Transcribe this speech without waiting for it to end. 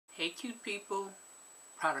Hey cute people,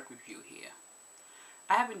 product review here.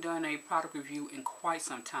 I haven't done a product review in quite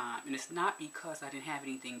some time, and it's not because I didn't have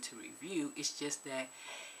anything to review. It's just that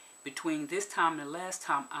between this time and the last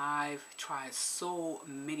time, I've tried so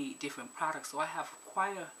many different products, so I have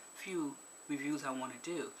quite a few reviews I want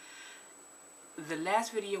to do. The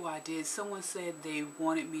last video I did, someone said they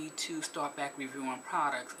wanted me to start back reviewing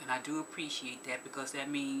products, and I do appreciate that because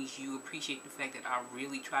that means you appreciate the fact that I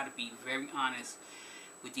really try to be very honest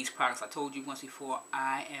with these products. I told you once before,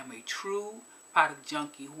 I am a true product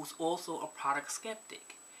junkie who's also a product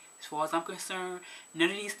skeptic. As far as I'm concerned,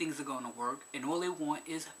 none of these things are going to work, and all they want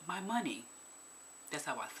is my money. That's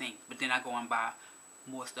how I think. But then I go and buy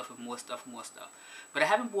more stuff and more stuff and more stuff. But I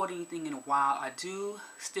haven't bought anything in a while. I do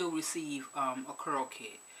still receive a curl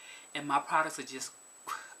kit, and my products are just,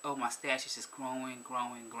 oh, my stash is just growing.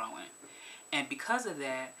 And because of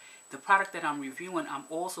that, the product that I'm reviewing, I'm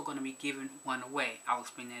also going to be giving one away. I'll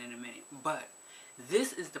explain that in a minute. But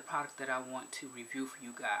this is the product that I want to review for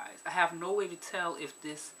you guys. I have no way to tell if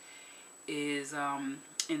this is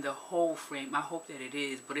in the whole frame. I hope that it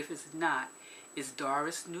is. But if it's not, it's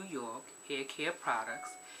Doris, New York Hair Care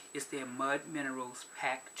Products. It's their Mud Minerals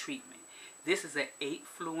Pack Treatment. This is an 8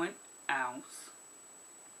 fluid ounce.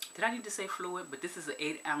 Did I need to say fluid? But this is an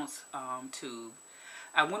 8 ounce tube.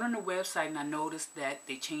 I went on the website and I noticed that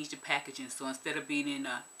they changed the packaging. So instead of being in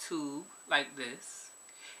a tube like this,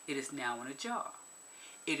 it is now in a jar.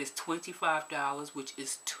 It is $25, which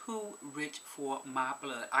is too rich for my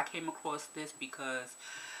blood. I came across this because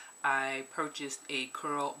I purchased a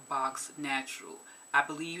Curl Box Natural. I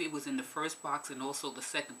believe it was in the first box and also the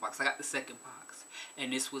second box. I got the second box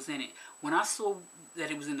and this was in it. When I saw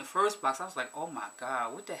that it was in the first box, I was like, oh my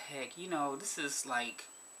God, what the heck? You know, this is like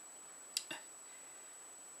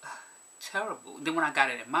terrible. Then when I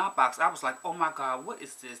got it in my box, I was like, oh my God, what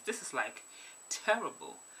is this? This is like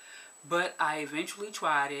terrible. But I eventually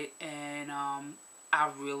tried it, and I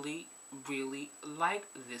really like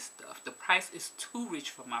this stuff. The price is too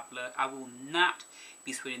rich for my blood. I will not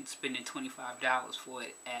be spending $25 for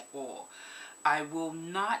it at all. I will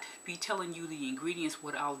not be telling you the ingredients.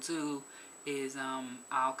 What I'll do is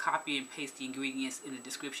I'll copy and paste the ingredients in the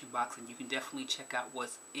description box, and you can definitely check out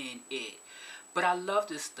what's in it. But I love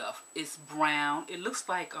this stuff. It's brown. It looks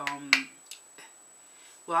like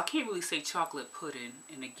well, I can't really say chocolate pudding.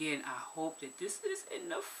 And again, I hope that this is in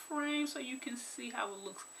the frame so you can see how it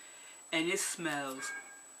looks. And it smells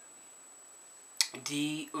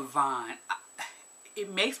divine.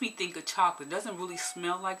 It makes me think of chocolate. It doesn't really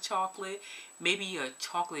smell like chocolate. Maybe a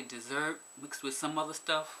chocolate dessert mixed with some other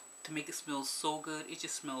stuff to make it smell so good. It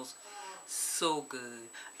just smells so good.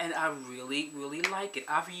 And I really like it.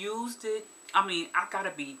 I've used it. I mean, I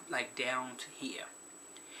gotta be like down to here.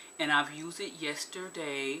 And I've used it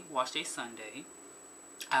yesterday, wash day Sunday.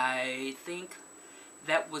 I think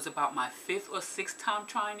that was about my 5th or 6th time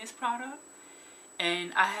trying this product.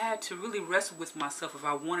 And I had to really wrestle with myself if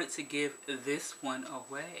I wanted to give this one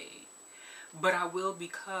away. But I will,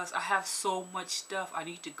 because I have so much stuff. I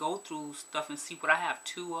need to go through stuff and see what I have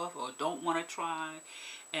 2 of or don't want to try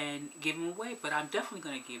and give them away. But I'm definitely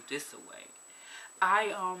going to give this away.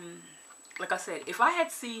 Like I said, if I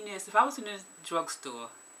had seen this, if I was in a drugstore,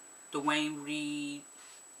 Dwayne Reed,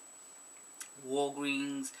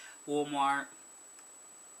 Walgreens, Walmart,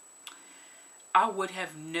 I would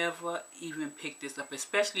have never even picked this up,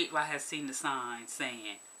 especially if I had seen the sign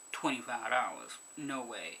saying $25. No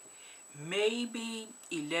way. Maybe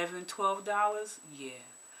 $11, $12? Yeah.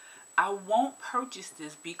 I won't purchase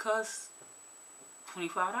this because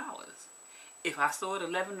 $25. If I saw it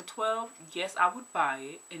 11 to 12, yes, I would buy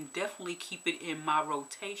it and definitely keep it in my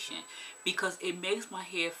rotation because it makes my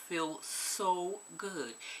hair feel so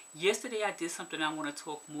good. Yesterday, I did something I want to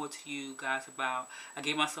talk more to you guys about. I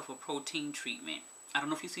gave myself a protein treatment. I don't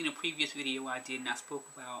know if you've seen a previous video I did and I spoke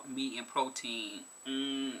about meat and protein.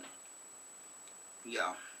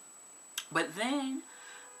 Yeah. But then,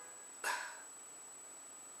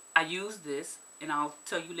 I used this. And I'll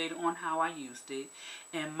tell you later on how I used it.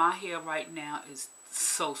 And my hair right now is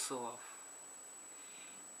so soft.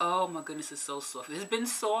 Oh my goodness, it's so soft. It's been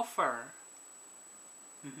softer.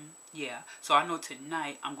 Yeah. So I know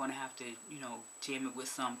tonight I'm going to have to, you know, jam it with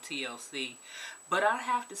some TLC. But I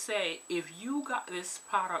have to say, if you got this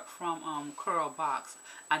product from Curl Box,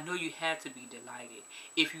 I know you had to be delighted.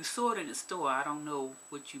 If you saw it in the store, I don't know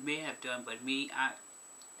what you may have done. But me,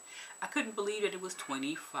 I couldn't believe that it was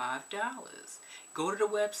 $25. Go to the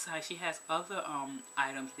website. She has other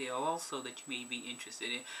items there also that you may be interested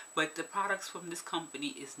in. But the products from this company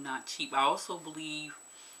is not cheap. I also believe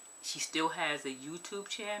she still has a YouTube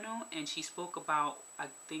channel. And she spoke about, I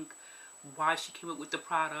think, why she came up with the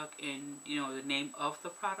product and, you know, the name of the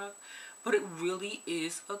product. But it really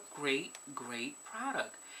is a great, great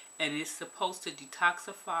product. And it's supposed to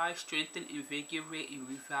detoxify, strengthen, invigorate, and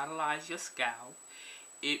revitalize your scalp.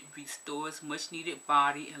 It restores much needed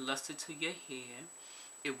body and luster to your hair.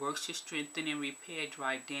 It works to strengthen and repair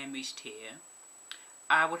dry, damaged hair.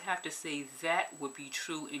 I would have to say that would be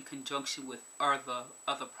true in conjunction with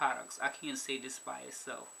other products. I can't say this by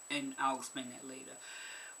itself, and I'll explain that later.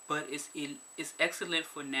 But it's excellent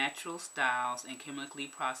for natural styles and chemically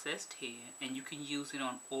processed hair, and you can use it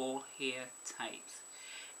on all hair types.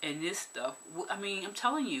 And this stuff, I mean, I'm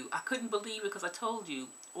telling you, I couldn't believe it because I told you,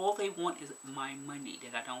 all they want is my money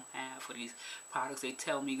that I don't have for these products. They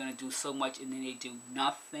tell me you're going to do so much and then they do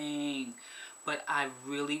nothing. But I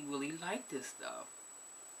really, really like this stuff.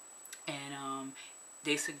 And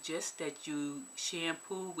they suggest that you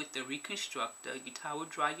shampoo with the reconstructor, you towel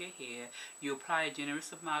dry your hair, you apply a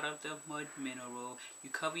generous amount of the mud mineral, you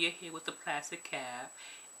cover your hair with a plastic cap,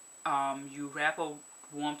 you wrap a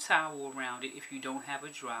warm towel around it if you don't have a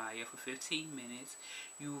dryer for 15 minutes,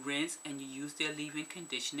 you rinse and you use their leave-in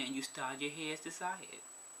conditioner and you style your hair as desired.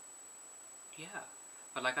 Yeah.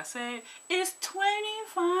 But like I said, it's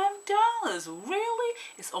 $25. Really?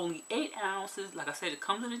 It's only 8 ounces. Like I said, it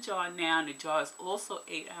comes in a jar now, and the jar is also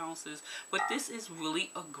 8 ounces. But this is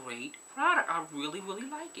really a great product. I really, really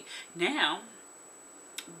like it. Now,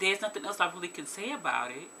 there's nothing else I really can say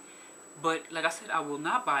about it. But like I said, I will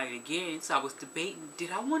not buy it again. So I was debating,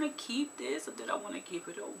 did I want to keep this or did I want to give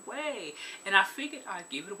it away? And I figured I'd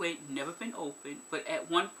give it away. Never been opened. But at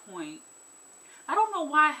one point, I don't know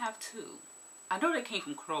why I have two. I know they came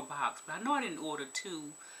from Curl Box, but I know I didn't order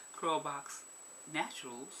 2 Curl Box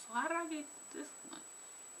Naturals. So how did I get this one?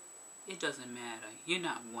 It doesn't matter. You're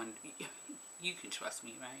not one. You can trust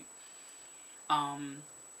me, right?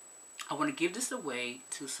 I want to give this away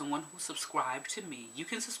to someone who subscribed to me. You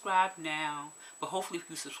can subscribe now, but hopefully if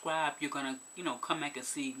you subscribe, you're going to, you know, come back and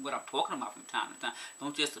see what I'm talking about from time to time.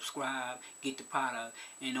 Don't just subscribe, get the product,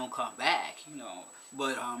 and don't come back, you know.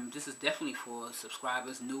 But this is definitely for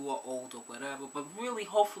subscribers, new or old or whatever. But really,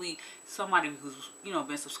 hopefully, somebody who's, you know,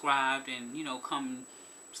 been subscribed and, you know, come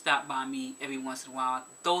stop by me every once in a while.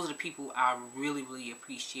 Those are the people I really, really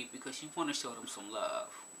appreciate because you want to show them some love.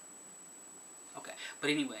 Okay, but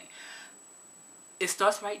anyway, it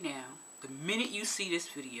starts right now. The minute you see this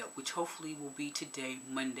video, which hopefully will be today,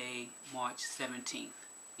 Monday, March 17th.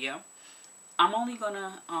 Yeah? I'm only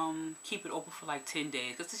gonna keep it open for like 10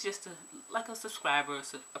 days because it's just like a subscriber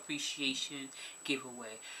appreciation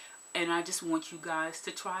giveaway. And I just want you guys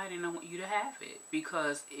to try it and I want you to have it.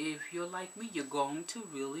 Because if you're like me, you're going to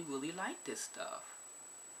really, really like this stuff.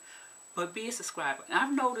 But be a subscriber. And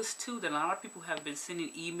I've noticed too that a lot of people have been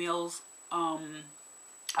sending emails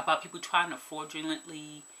about people trying to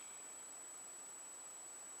fraudulently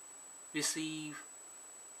receive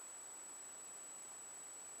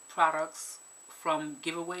products from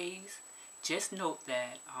giveaways. Just note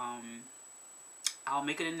that I'll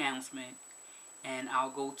make an announcement and I'll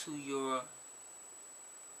go to your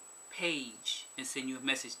page and send you a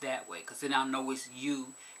message that way, because then I'll know it's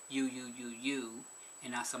you,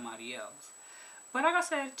 and not somebody else. But like I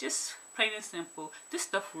said, just plain and simple, this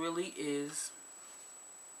stuff really is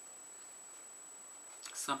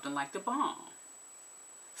something like the bomb.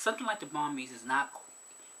 Something like the bomb means it's not,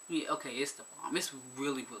 okay, it's the bomb. It's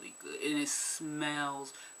really, really good. And it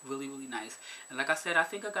smells really, really nice. And like I said, I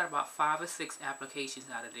think I got about 5 or 6 applications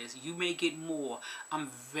out of this. You may get more. I'm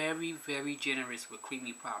very, very generous with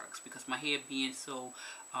creamy products because my hair being so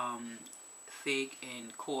thick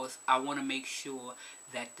and coarse, I want to make sure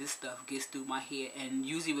that this stuff gets through my hair. And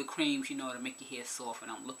usually with creams, you know, to make your hair soft,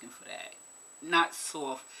 and I'm looking for that. Not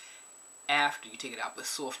soft after you take it out, but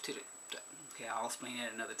soft to the, okay, I'll explain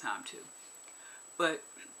that another time too. But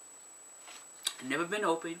never been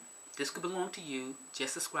open. This could belong to you.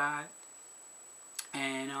 Just subscribe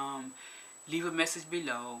and leave a message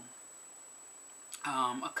below.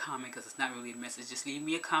 A comment, because it's not really a message. Just leave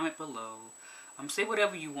me a comment below. Say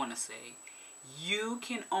whatever you want to say. You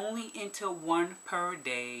can only enter 1 per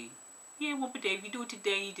day. Yeah, 1 per day. If you do it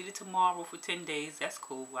today, you did it tomorrow for 10 days. That's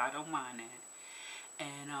cool. I don't mind that.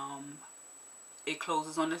 And it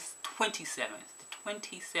closes on the 27th. The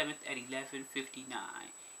 27th at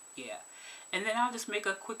 11:59. Yeah. And then I'll just make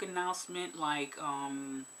a quick announcement like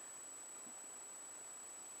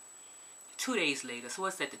 2 days later. So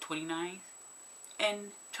what's that, the 29th?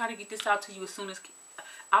 And try to get this out to you as soon as...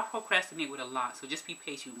 I'll procrastinate with a lot, so just be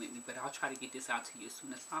patient with me. But I'll try to get this out to you as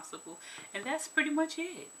soon as possible. And that's pretty much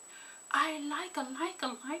it. I like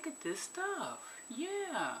this stuff.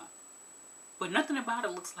 Yeah. But nothing about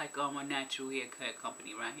it looks like a natural haircut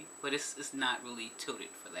company, right? But it's not really tilted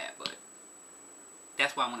for that. But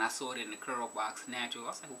that's why when I saw it in the curl box, natural, I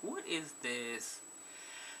was like, what is this?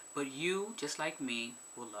 But you, just like me,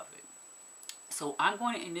 will love it. So I'm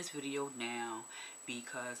going to end this video now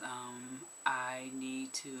because I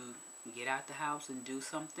need to get out the house and do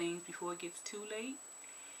some things before it gets too late.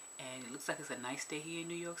 And it looks like it's a nice day here in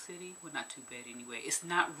New York City. Well, not too bad anyway. It's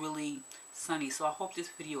not really sunny, so I hope this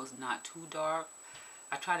video is not too dark.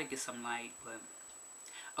 I try to get some light, but...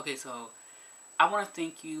 Okay, so I want to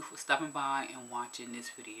thank you for stopping by and watching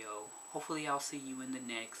this video. Hopefully I'll see you in the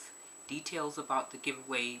next. Details about the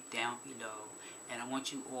giveaway down below. And I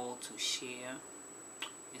want you all to share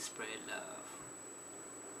and spread love.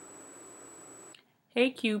 Hey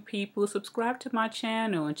cute people, subscribe to my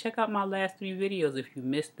channel and check out my last 3 videos if you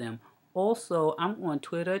missed them. Also, I'm on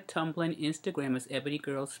Twitter, Tumblr, and Instagram as Ebony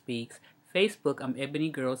Girl Speaks. Facebook, I'm Ebony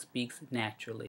Girl Speaks Naturally.